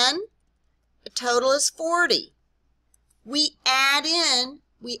 10. A total is 40. We add in,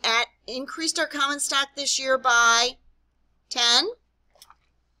 increased our common stock this year by 10.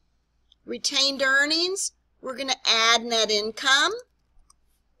 Retained earnings, we're going to add net income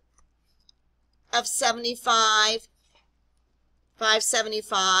of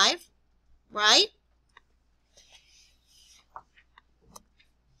 575, right?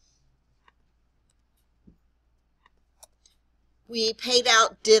 We paid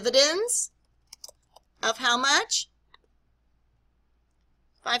out dividends of how much?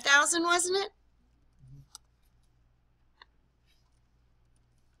 5,000, wasn't it?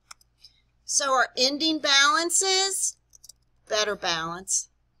 So our ending balance is better balance.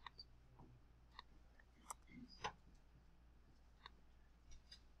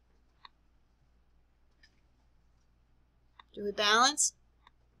 Do we balance?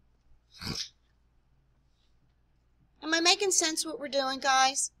 Am I making sense what we're doing,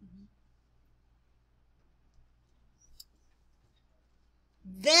 guys?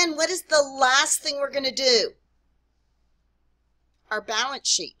 Then what is the last thing we're going to do? Our balance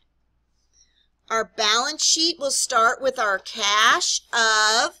sheet. Our balance sheet will start with our cash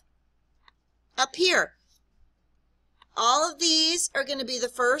of up here. All of these are going to be the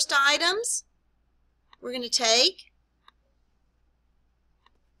first items we're going to take.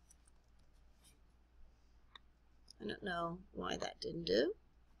 I don't know why that didn't do.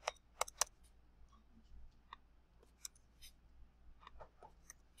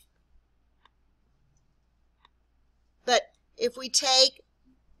 But if we take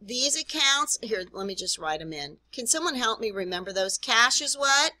these accounts, here, let me just write them in. Can someone help me remember those? Cash is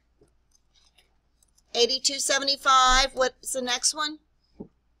what? 8275. What's the next one?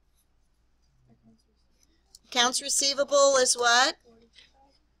 Accounts receivable is what?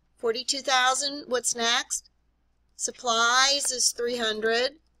 42,000. What's next? Supplies is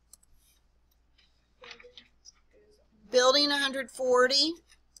 300. Building 140.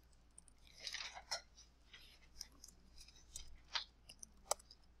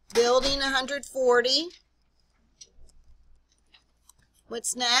 Building 140.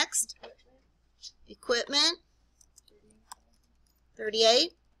 What's next? Equipment.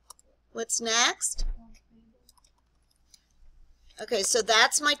 38. What's next? Okay, so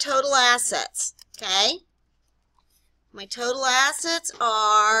that's my total assets. Okay? My total assets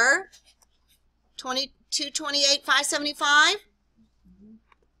are 228,575.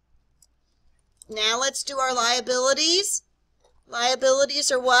 Now let's do our liabilities.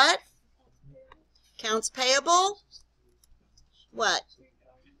 Liabilities are what? Accounts payable. What?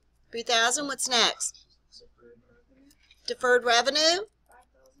 3,000. What's next? Deferred revenue.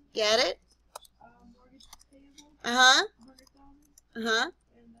 Get it? Uh-huh. Uh-huh.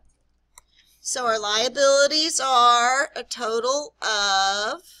 So our liabilities are a total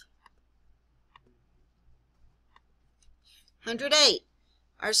of 108.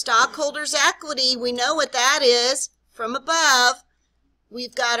 Our stockholders' equity, we know what that is from above.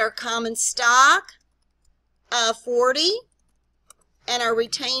 We've got our common stock of 40 and our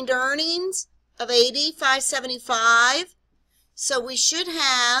retained earnings of 80,575. So we should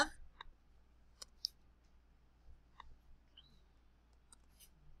have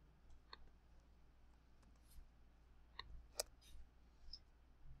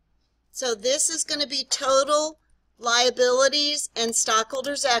so this is going to be total liabilities and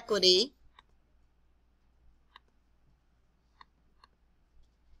stockholders' equity.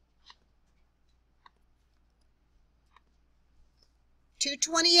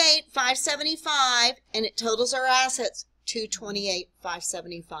 $228,575, and it totals our assets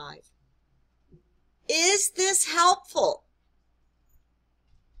 $228,575. Is this helpful?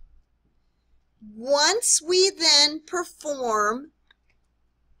 Once we then perform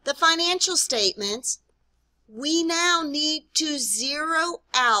the financial statements, we now need to zero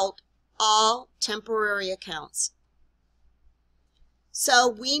out all temporary accounts. So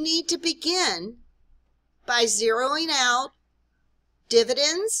we need to begin by zeroing out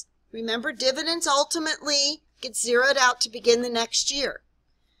dividends. Remember, dividends ultimately get zeroed out to begin the next year.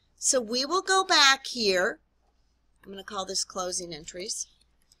 So we will go back here. I'm going to call this closing entries.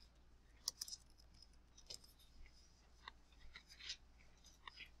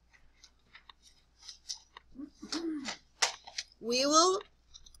 We will,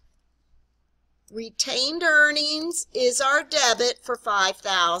 retained earnings is our debit for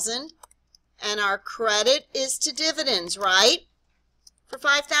 5,000, and our credit is to dividends, right? For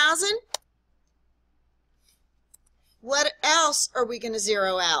 5,000? What else are we going to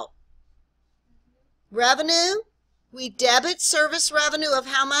zero out? Revenue. We debit service revenue of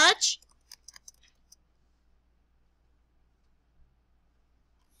how much?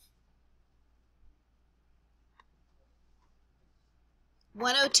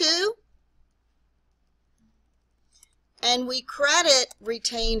 $102. And we credit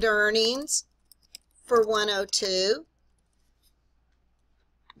retained earnings for $102.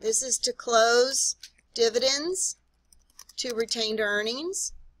 This is to close dividends to retained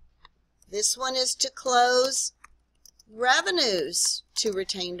earnings. This one is to close revenues to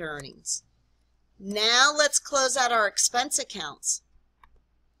retained earnings. Now let's close out our expense accounts.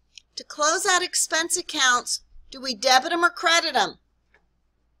 To close out expense accounts, do we debit them or credit them?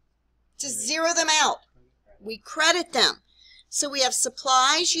 To zero them out, we credit them. So we have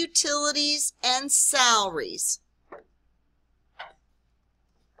supplies, utilities, and salaries.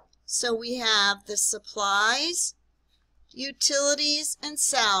 So we have the supplies, utilities, and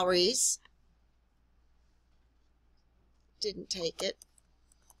salaries. Didn't take it.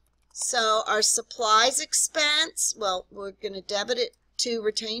 So our supplies expense, well, we're going to debit it to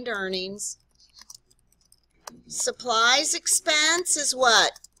retained earnings. Supplies expense is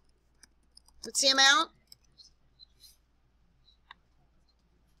what? What's the amount?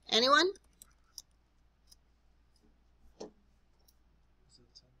 Anyone?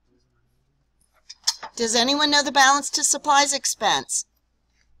 Does anyone know the balance to supplies expense?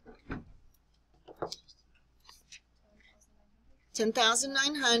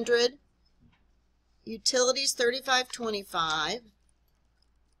 10,900. Utilities 3525.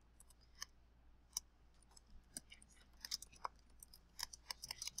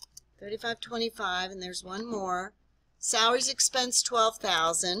 $35.25, and there's one more. Salaries expense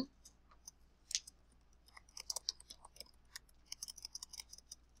 12,000.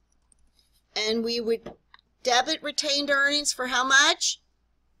 And we would debit retained earnings for how much?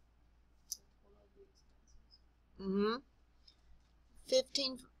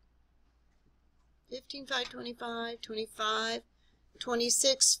 15,525, 25,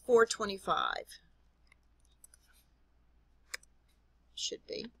 26, 425. should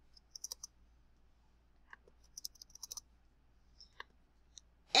be.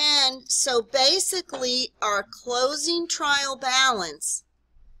 And so basically our closing trial balance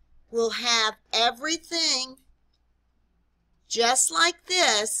will have everything just like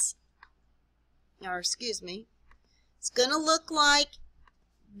this, or excuse me, it's going to look like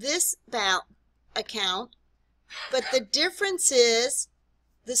this account, but the difference is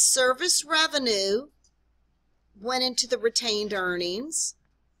the service revenue went into the retained earnings.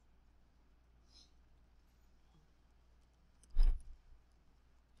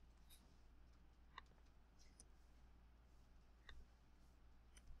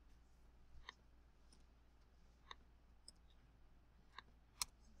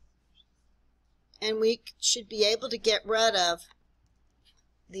 And we should be able to get rid of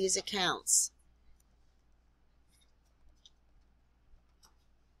these accounts.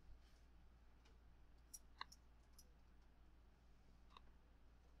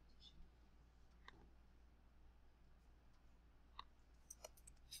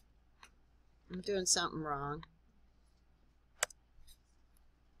 I'm doing something wrong.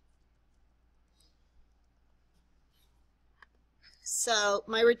 So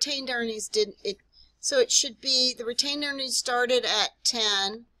my retained earnings didn't, so it should be, the retained earnings started at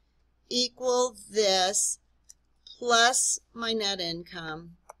 10 equal this plus my net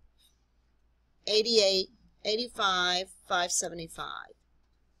income, 88, 85, 575.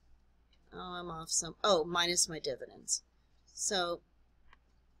 Oh, I'm off some, oh, minus my dividends. So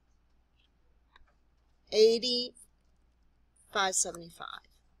 80, 575.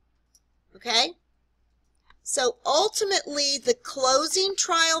 Okay? So ultimately, the closing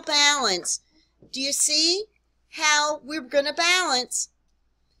trial balance, do you see how we're going to balance?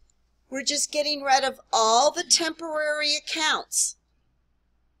 We're just getting rid of all the temporary accounts.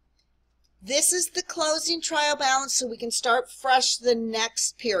 This is the closing trial balance, so we can start fresh the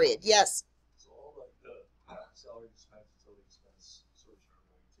next period. Yes? So all like the salary expense, utility expense, surcharge,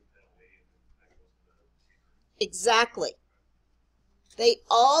 we take that away and then that goes to the retainer. Exactly. They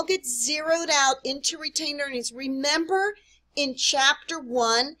all get zeroed out into retained earnings. Remember in chapter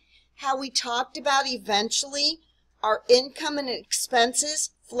 1 how we talked about eventually our income and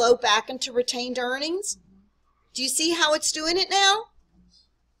expenses flow back into retained earnings? Do you see how it's doing it now?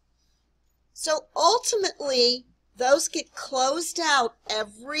 So ultimately, those get closed out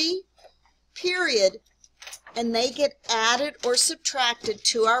every period and they get added or subtracted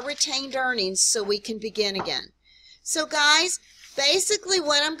to our retained earnings so we can begin again. So guys, basically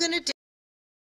what I'm going to